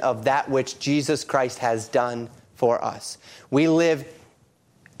extension of that which Jesus Christ has done for us. We live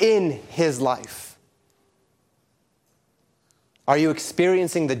in his life. Are you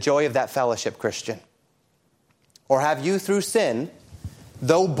experiencing the joy of that fellowship, Christian? Or have you, through sin,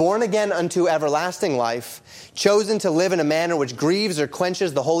 though born again unto everlasting life, chosen to live in a manner which grieves or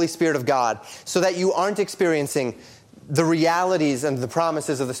quenches the Holy Spirit of God, so that you aren't experiencing the realities and the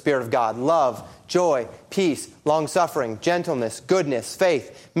promises of the Spirit of God? Love, joy, peace, long-suffering, gentleness, goodness,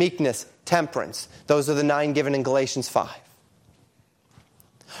 faith, meekness, temperance. Those are the 9 given in Galatians 5.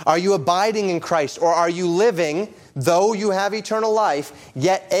 Are you abiding in Christ, or are you living, though you have eternal life,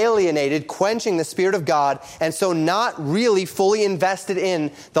 yet alienated, quenching the Spirit of God, and so not really fully invested in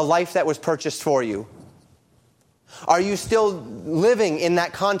the life that was purchased for you? Are you still living in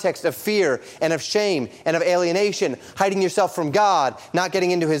that context of fear and of shame and of alienation, hiding yourself from God, not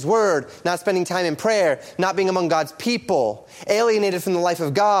getting into his word, not spending time in prayer, not being among God's people, alienated from the life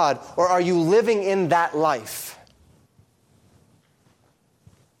of God? Or are you living in that life?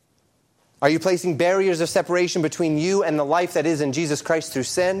 Are you placing barriers of separation between you and the life that is in Jesus Christ through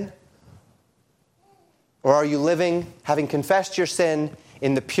sin? Or are you living, having confessed your sin,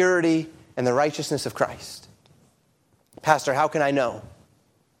 in the purity and the righteousness of Christ? Pastor, how can I know?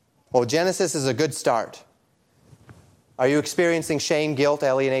 Well, Genesis is a good start. Are you experiencing shame, guilt,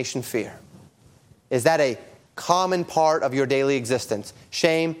 alienation, fear? Is that a common part of your daily existence?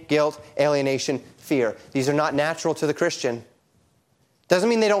 Shame, guilt, alienation, fear. These are not natural to the Christian. Doesn't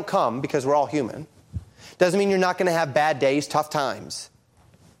mean they don't come, because we're all human. Doesn't mean you're not going to have bad days, tough times.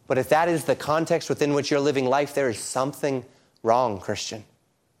 But if that is the context within which you're living life, there is something wrong, Christian.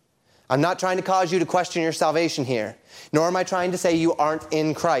 I'm not trying to cause you to question your salvation here, nor am I trying to say you aren't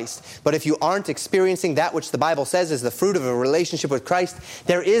in Christ. But if you aren't experiencing that which the Bible says is the fruit of a relationship with Christ,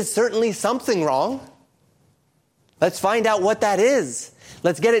 there is certainly something wrong. Let's find out what that is.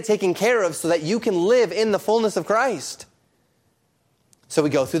 Let's get it taken care of so that you can live in the fullness of Christ. So we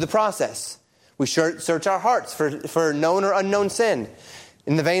go through the process. We search our hearts for known or unknown sin.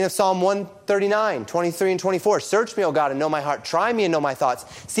 In the vein of Psalm 139, 23 and 24, search me, O God, and know my heart. Try me and know my thoughts.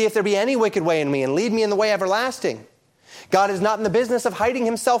 See if there be any wicked way in me, and lead me in the way everlasting. God is not in the business of hiding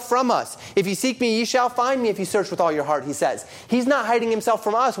himself from us. If you seek me, ye shall find me if you search with all your heart, he says. He's not hiding himself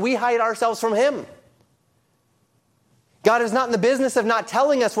from us. We hide ourselves from him. God is not in the business of not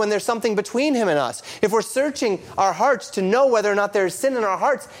telling us when there's something between him and us. If we're searching our hearts to know whether or not there is sin in our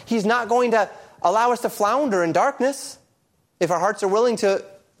hearts, he's not going to allow us to flounder in darkness if our hearts are willing to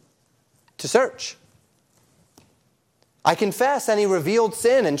search. I confess any revealed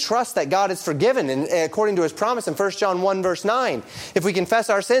sin and trust that God has forgiven, and according to his promise in 1 John 1 verse 9. If we confess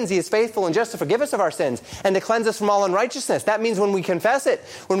our sins, he is faithful and just to forgive us of our sins and to cleanse us from all unrighteousness. That means when we confess it,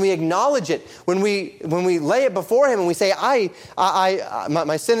 when we acknowledge it, when we lay it before him and we say,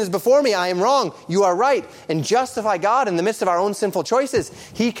 my sin is before me, I am wrong, you are right, and justify God in the midst of our own sinful choices,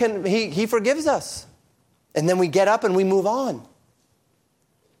 he forgives us. And then we get up and we move on.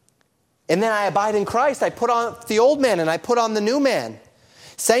 And then I abide in Christ. I put on the old man and I put on the new man.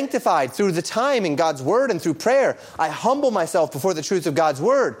 Sanctified through the time in God's word and through prayer, I humble myself before the truths of God's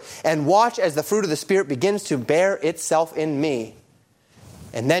word and watch as the fruit of the Spirit begins to bear itself in me.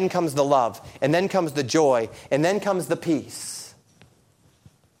 And then comes the love, and then comes the joy, and then comes the peace.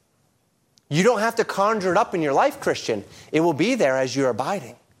 You don't have to conjure it up in your life, Christian. It will be there as you're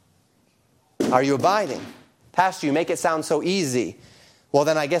abiding. Are you abiding? Pastor, you make it sound so easy. Well,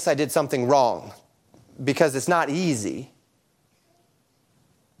 then I guess I did something wrong, because it's not easy.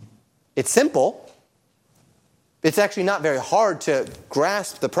 It's simple. It's actually not very hard to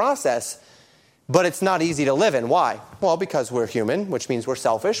grasp the process, but it's not easy to live in. Why? Well, because we're human, which means we're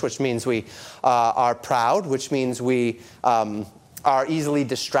selfish, which means we are proud, which means we are easily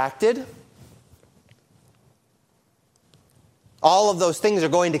distracted. All of those things are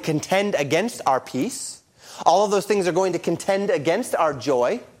going to contend against our peace. All of those things are going to contend against our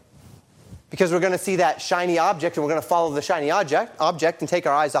joy, because we're going to see that shiny object and we're going to follow the shiny object and take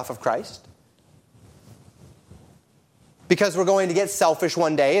our eyes off of Christ. Because we're going to get selfish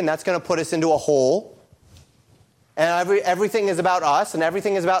one day, and that's going to put us into a hole. And everything is about us, and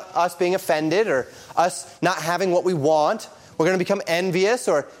everything is about us being offended or us not having what we want. We're going to become envious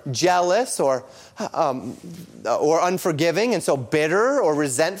or jealous or unforgiving, and so bitter or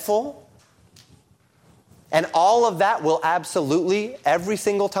resentful. And all of that will absolutely, every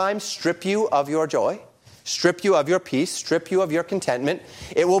single time, strip you of your joy, strip you of your peace, strip you of your contentment.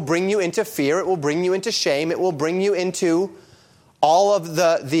 It will bring you into fear. It will bring you into shame. It will bring you into all of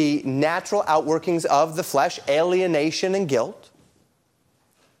the natural outworkings of the flesh, alienation and guilt.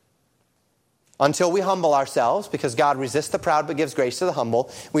 Until we humble ourselves, because God resists the proud but gives grace to the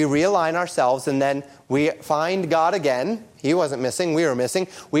humble. We realign ourselves, and then we find God again. He wasn't missing, we were missing.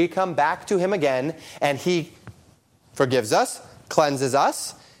 We come back to him again, and he forgives us, cleanses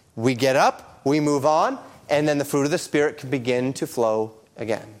us. We get up, we move on, and then the fruit of the Spirit can begin to flow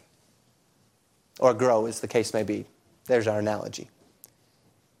again. Or grow, as the case may be. There's our analogy.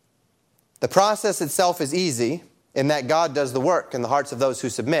 The process itself is easy in that God does the work in the hearts of those who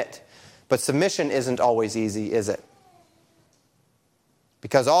submit. But submission isn't always easy, is it?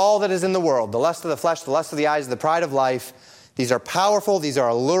 Because all that is in the world, the lust of the flesh, the lust of the eyes, the pride of life, these are powerful, these are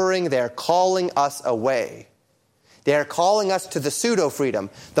alluring, they are calling us away. They are calling us to the pseudo-freedom,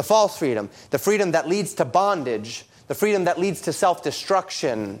 the false freedom, the freedom that leads to bondage, the freedom that leads to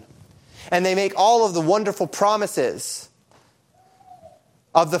self-destruction. And they make all of the wonderful promises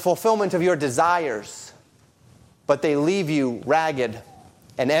of the fulfillment of your desires, but they leave you ragged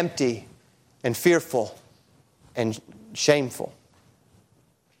and empty and fearful and shameful.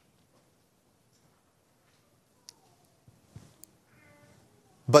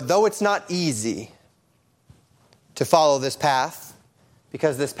 But though it's not easy to follow this path,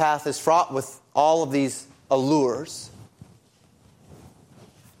 because this path is fraught with all of these allures,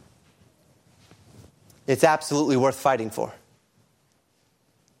 it's absolutely worth fighting for.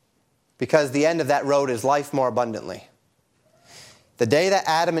 Because the end of that road is life more abundantly. The day that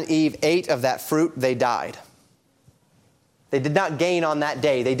Adam and Eve ate of that fruit, they died. They did not gain on that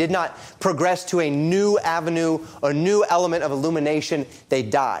day. They did not progress to a new avenue or new element of illumination. They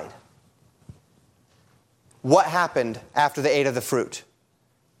died. What happened after they ate of the fruit?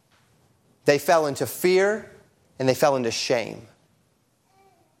 They fell into fear and they fell into shame.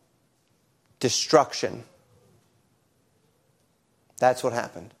 Destruction. That's what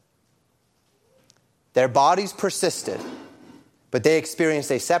happened. Their bodies persisted, but they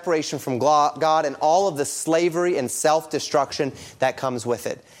experienced a separation from God and all of the slavery and self-destruction that comes with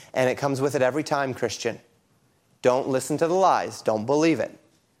it. And it comes with it every time, Christian. Don't listen to the lies. Don't believe it.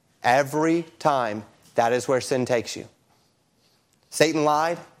 Every time, that is where sin takes you. Satan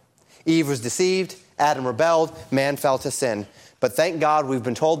lied. Eve was deceived. Adam rebelled. Man fell to sin. But thank God we've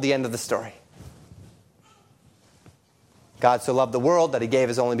been told the end of the story. God so loved the world that he gave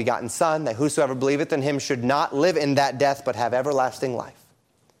his only begotten Son, that whosoever believeth in him should not live in that death, but have everlasting life.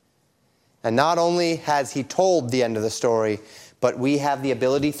 And not only has he told the end of the story, but we have the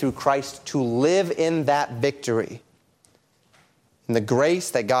ability through Christ to live in that victory, in the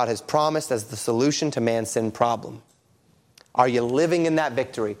grace that God has promised as the solution to man's sin problem. Are you living in that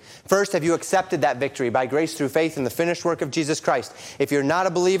victory? First, have you accepted that victory by grace through faith in the finished work of Jesus Christ? If you're not a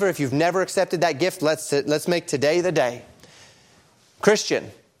believer, if you've never accepted that gift, let's make today the day.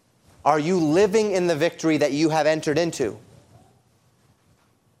 Christian, are you living in the victory that you have entered into?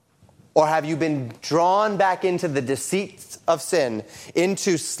 Or have you been drawn back into the deceits of sin,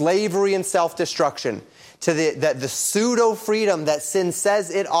 into slavery and self-destruction, to the pseudo-freedom that sin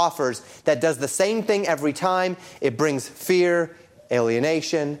says it offers, that does the same thing every time? It brings fear,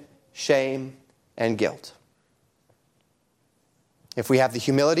 alienation, shame, and guilt. If we have the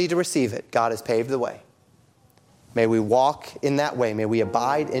humility to receive it, God has paved the way. May we walk in that way. May we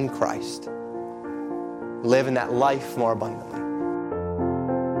abide in Christ. Live in that life more abundantly.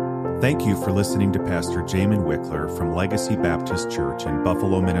 Thank you for listening to Pastor Jamin Wickler from Legacy Baptist Church in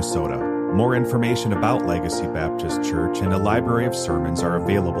Buffalo, Minnesota. More information about Legacy Baptist Church and a library of sermons are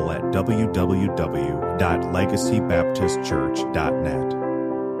available at www.legacybaptistchurch.net.